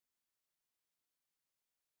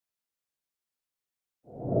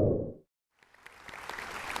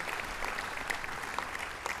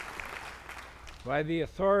By the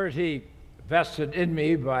authority vested in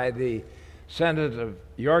me by the Senate of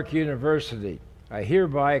York University, I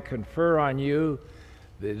hereby confer on you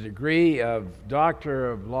the degree of Doctor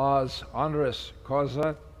of Laws honoris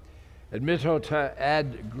causa, admitto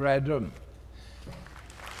ad gradum.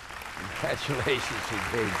 Congratulations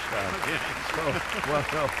again, Sean. So, well,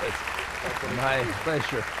 no, it's my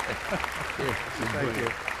pleasure. Thank you.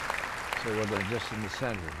 So, well, they're just in the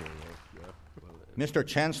center here. Yeah. Mr.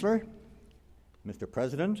 Chancellor, Mr.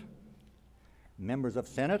 President, members of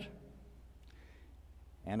Senate,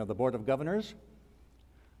 and of the Board of Governors,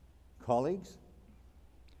 colleagues,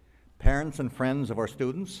 parents and friends of our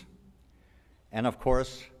students, and of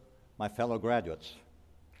course, my fellow graduates.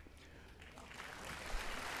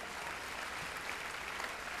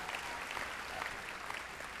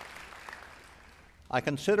 I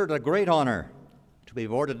consider it a great honor to be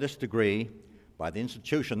awarded this degree by the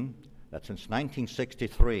institution that since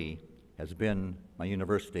 1963 has been my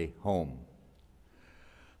university home.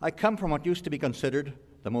 I come from what used to be considered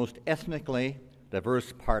the most ethnically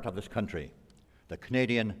diverse part of this country, the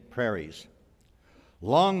Canadian prairies.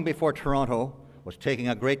 Long before Toronto was taking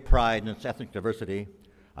a great pride in its ethnic diversity,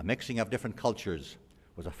 a mixing of different cultures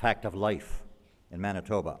was a fact of life in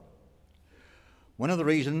Manitoba. One of the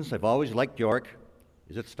reasons I've always liked York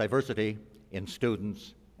is its diversity in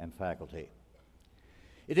students and faculty.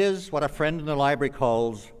 It is what a friend in the library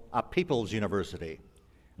calls a people's university,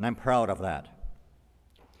 and I'm proud of that.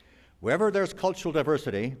 Wherever there's cultural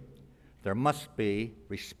diversity, there must be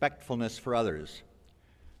respectfulness for others.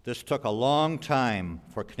 This took a long time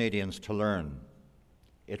for Canadians to learn.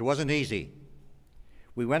 It wasn't easy.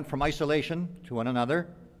 We went from isolation to one another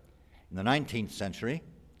in the 19th century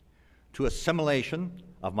to assimilation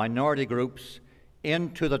of minority groups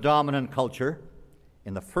into the dominant culture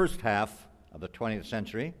in the first half of the 20th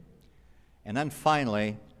century, and then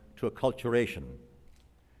finally to acculturation,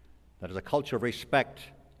 that is a culture of respect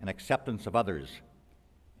and acceptance of others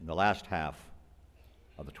in the last half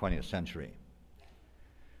of the 20th century.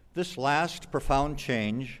 This last profound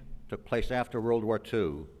change took place after World War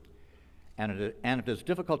II, and it is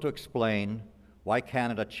difficult to explain why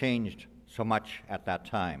Canada changed so much at that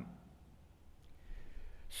time.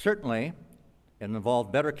 Certainly, it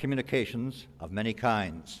involved better communications of many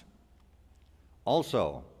kinds.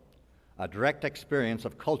 Also, a direct experience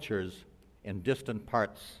of cultures in distant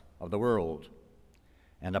parts of the world.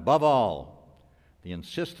 And above all, the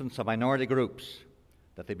insistence of minority groups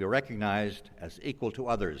that they be recognized as equal to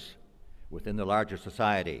others within the larger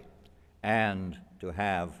society and to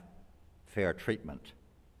have fair treatment.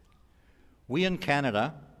 We in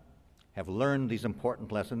Canada have learned these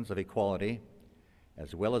important lessons of equality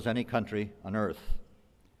as well as any country on earth,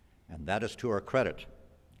 and that is to our credit.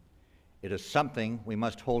 It is something we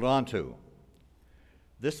must hold on to.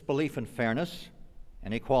 This belief in fairness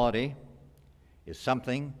and equality is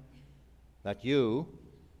something that you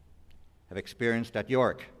have experienced at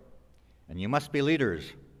York, and you must be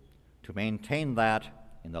leaders to maintain that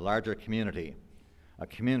in the larger community, a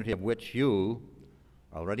community of which you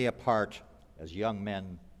are already a part as young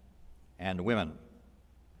men and women.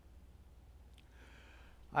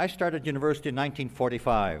 I started university in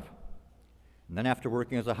 1945, and then after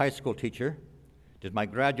working as a high school teacher, did my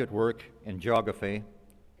graduate work in geography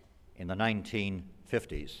in the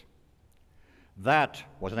 1950s. That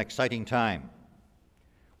was an exciting time.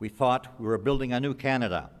 We thought we were building a new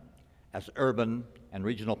Canada as urban and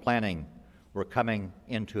regional planning were coming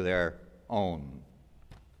into their own.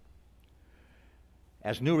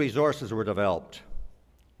 As new resources were developed,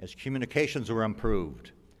 as communications were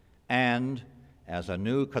improved, and as a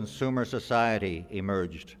new consumer society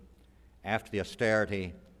emerged after the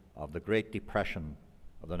austerity of the Great Depression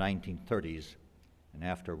of the 1930s and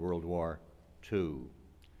after World War II.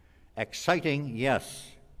 Exciting,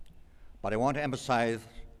 yes, but I want to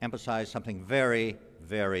emphasize something very,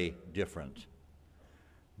 very different.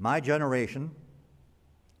 My generation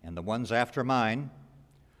and the ones after mine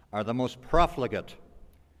are the most profligate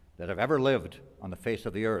that have ever lived on the face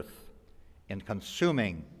of the earth in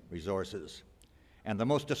consuming resources, and the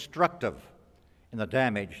most destructive in the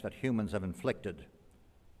damage that humans have inflicted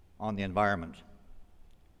on the environment.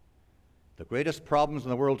 The greatest problems in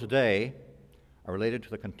the world today are related to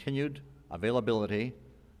the continued availability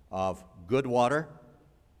of good water,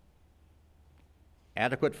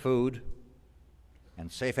 adequate food,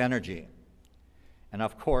 and safe energy. And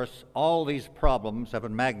of course, all these problems have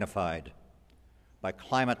been magnified by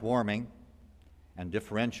climate warming and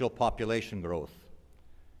differential population growth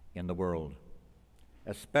in the world,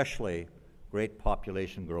 especially great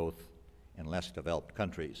population growth in less developed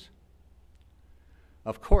countries.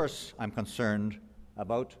 Of course, I'm concerned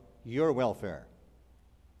about your welfare.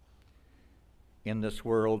 in this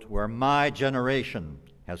world where my generation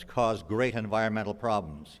has caused great environmental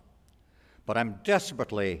problems. But I'm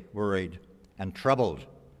desperately worried and troubled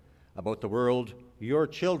about the world your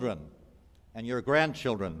children and your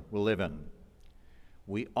grandchildren will live in.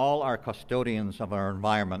 We all are custodians of our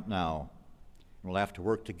environment now, and we'll have to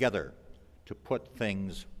work together to put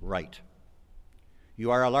things right.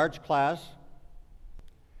 You are a large class.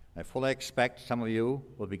 I fully expect some of you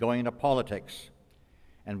will be going into politics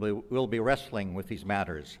and will be wrestling with these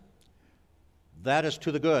matters. That is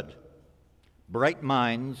to the good. Bright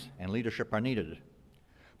minds and leadership are needed.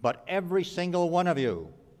 But every single one of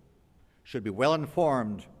you should be well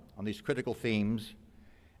informed on these critical themes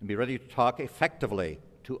and be ready to talk effectively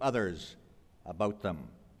to others about them.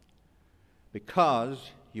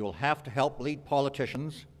 Because you will have to help lead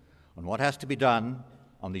politicians on what has to be done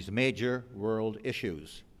on these major world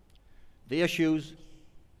issues. The issues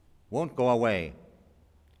won't go away.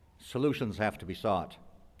 Solutions have to be sought.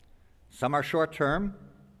 Some are short-term,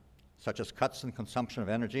 such as cuts in consumption of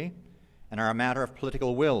energy, and are a matter of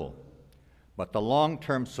political will. But the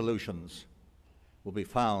long-term solutions will be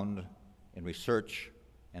found in research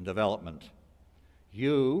and development.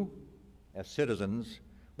 You, as citizens,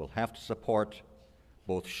 will have to support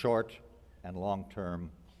both short and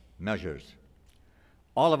long-term measures.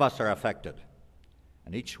 All of us are affected,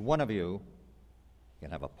 and each one of you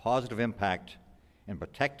can have a positive impact in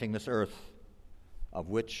protecting this earth of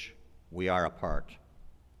which we are a part.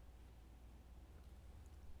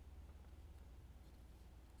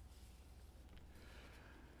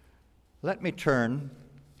 Let me turn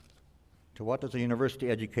to what does a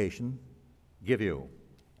university education give you?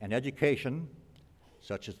 An education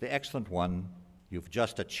such as the excellent one you've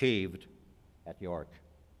just achieved at York.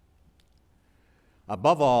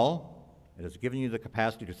 Above all, it has given you the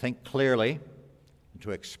capacity to think clearly and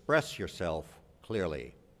to express yourself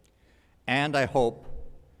clearly. And I hope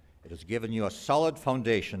it has given you a solid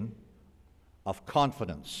foundation of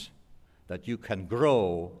confidence that you can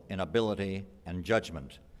grow in ability and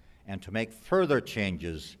judgment and to make further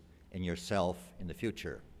changes in yourself in the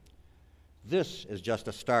future. This is just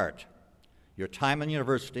a start. Your time in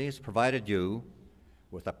university has provided you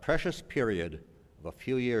with a precious period of a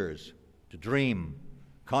few years to dream,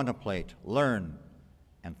 contemplate, learn,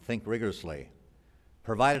 and think rigorously.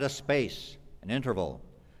 Provided a space, an interval,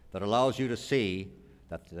 that allows you to see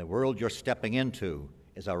that the world you're stepping into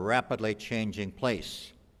is a rapidly changing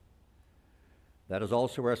place. That is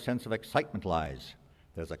also where a sense of excitement lies.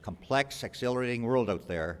 There's a complex, exhilarating world out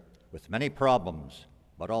there with many problems,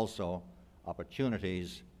 but also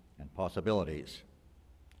opportunities and possibilities.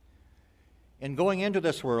 In going into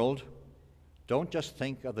this world, don't just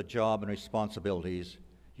think of the job and responsibilities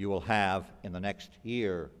you will have in the next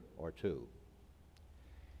year or two.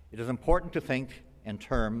 It is important to think in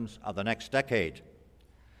terms of the next decade.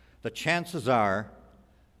 The chances are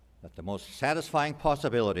that the most satisfying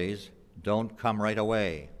possibilities don't come right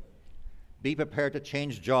away. Be prepared to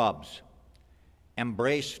change jobs,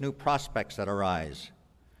 embrace new prospects that arise,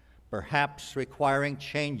 perhaps requiring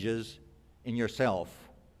changes in yourself.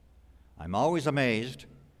 I'm always amazed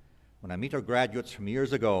when I meet our graduates from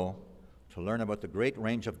years ago to learn about the great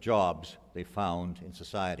range of jobs they found in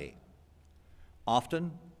society.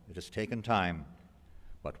 Often, it has taken time,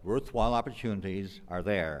 but worthwhile opportunities are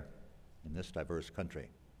there in this diverse country.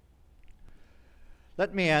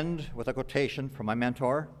 Let me end with a quotation from my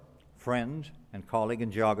mentor, friend, and colleague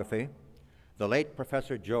in geography, the late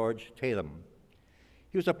Professor George Tatham.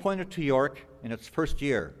 He was appointed to York in its first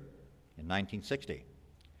year in 1960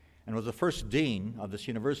 and was the first dean of this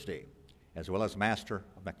university, as well as master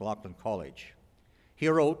of McLaughlin College. He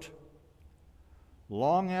wrote,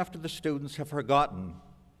 "Long after the students have forgotten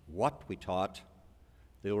what we taught,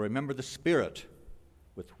 they will remember the spirit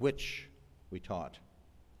with which we taught."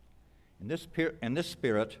 In this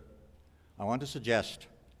spirit, I want to suggest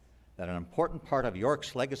that an important part of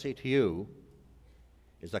York's legacy to you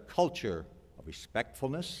is a culture of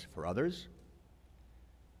respectfulness for others,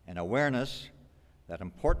 and awareness that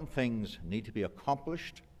important things need to be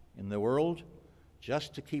accomplished in the world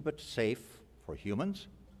just to keep it safe for humans,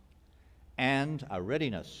 and a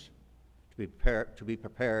readiness to be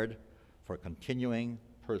prepared for continuing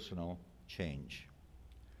personal change.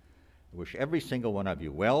 I wish every single one of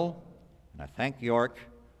you well, and I thank York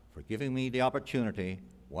for giving me the opportunity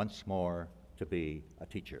once more to be a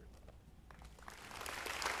teacher.